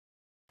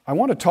I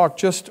want to talk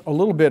just a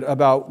little bit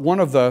about one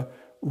of the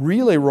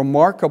really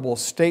remarkable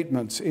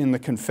statements in the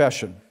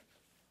Confession.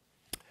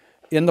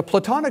 In the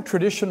Platonic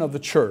tradition of the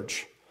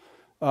Church,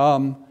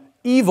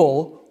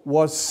 evil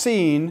was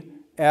seen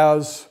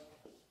as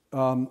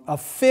a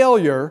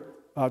failure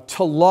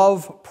to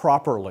love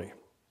properly.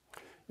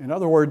 In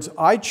other words,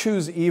 I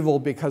choose evil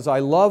because I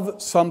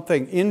love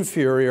something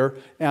inferior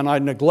and I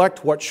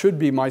neglect what should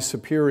be my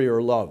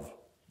superior love.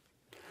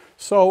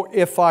 So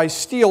if I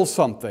steal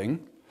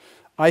something,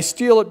 I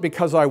steal it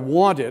because I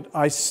want it.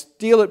 I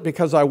steal it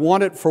because I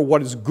want it for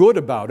what is good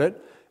about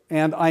it,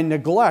 and I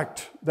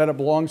neglect that it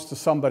belongs to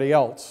somebody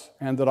else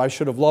and that I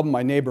should have loved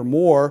my neighbor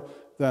more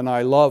than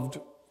I loved,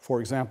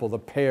 for example, the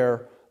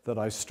pear that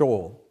I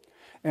stole.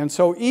 And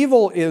so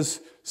evil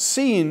is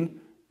seen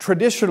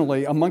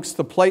traditionally amongst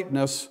the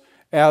Platonists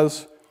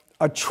as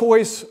a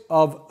choice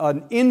of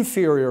an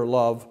inferior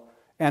love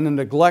and a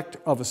neglect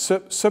of a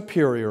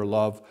superior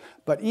love.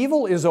 But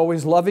evil is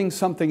always loving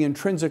something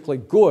intrinsically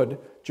good,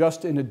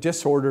 just in a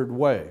disordered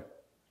way.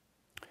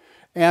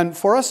 And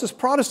for us as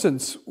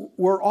Protestants,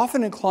 we're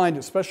often inclined,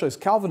 especially as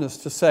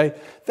Calvinists, to say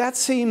that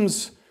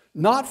seems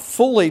not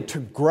fully to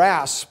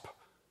grasp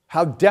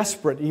how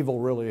desperate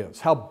evil really is,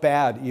 how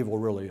bad evil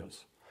really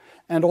is.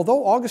 And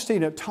although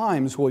Augustine at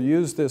times will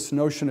use this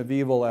notion of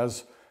evil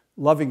as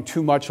loving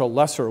too much a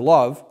lesser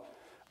love,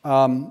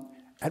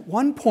 at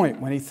one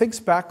point when he thinks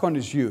back on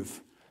his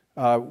youth,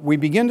 we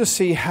begin to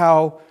see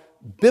how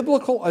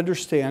biblical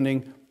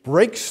understanding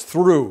breaks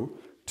through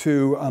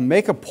to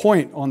make a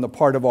point on the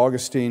part of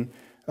Augustine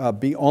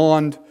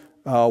beyond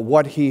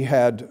what he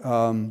had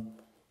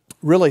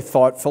really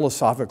thought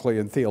philosophically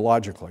and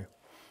theologically.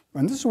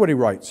 And this is what he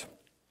writes.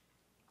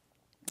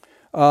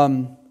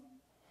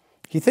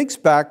 He thinks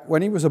back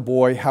when he was a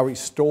boy how he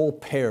stole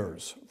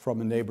pears from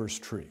a neighbor's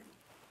tree.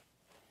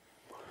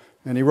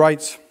 And he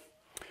writes,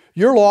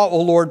 "Your law,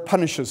 O Lord,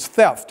 punishes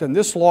theft, and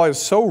this law is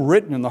so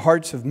written in the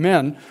hearts of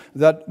men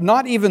that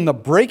not even the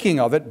breaking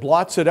of it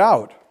blots it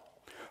out.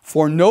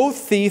 For no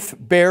thief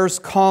bears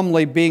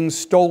calmly being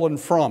stolen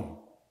from."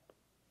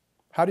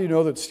 How do you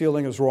know that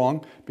stealing is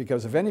wrong?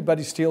 Because if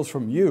anybody steals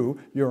from you,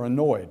 you're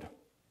annoyed.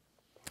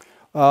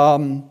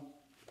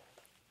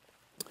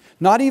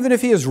 Not even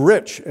if he is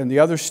rich and the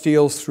other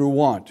steals through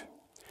want.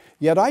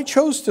 Yet I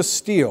chose to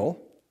steal,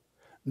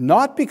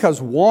 not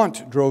because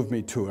want drove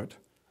me to it,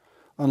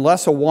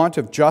 unless a want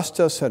of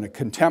justice and a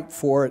contempt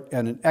for it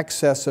and an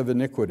excess of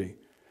iniquity.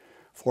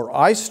 For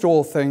I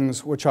stole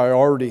things which I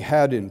already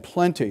had in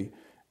plenty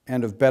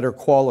and of better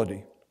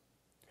quality.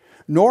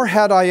 Nor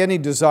had I any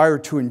desire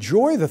to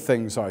enjoy the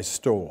things I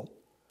stole,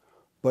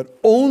 but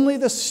only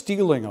the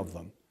stealing of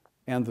them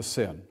and the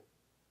sin.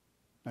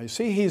 Now you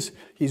see,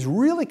 he's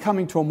really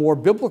coming to a more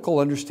biblical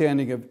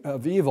understanding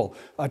of evil.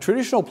 A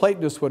traditional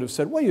Platonist would have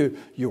said, well,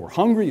 you were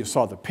hungry, you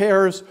saw the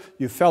pears,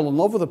 you fell in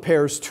love with the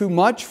pears too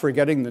much,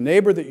 forgetting the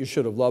neighbor that you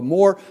should have loved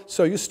more,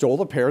 so you stole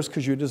the pears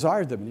because you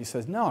desired them. And he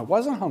says, no, I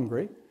wasn't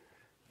hungry.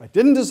 I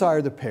didn't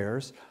desire the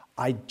pears.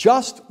 I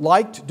just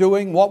liked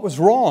doing what was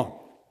wrong.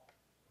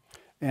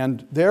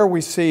 And there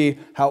we see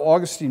how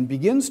Augustine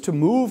begins to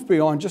move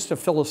beyond just a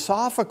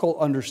philosophical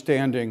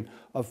understanding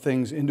of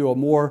things into a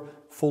more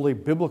fully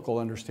biblical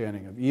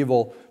understanding of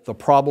evil, the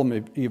problem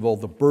of evil,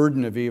 the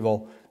burden of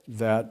evil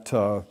that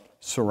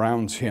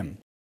surrounds him.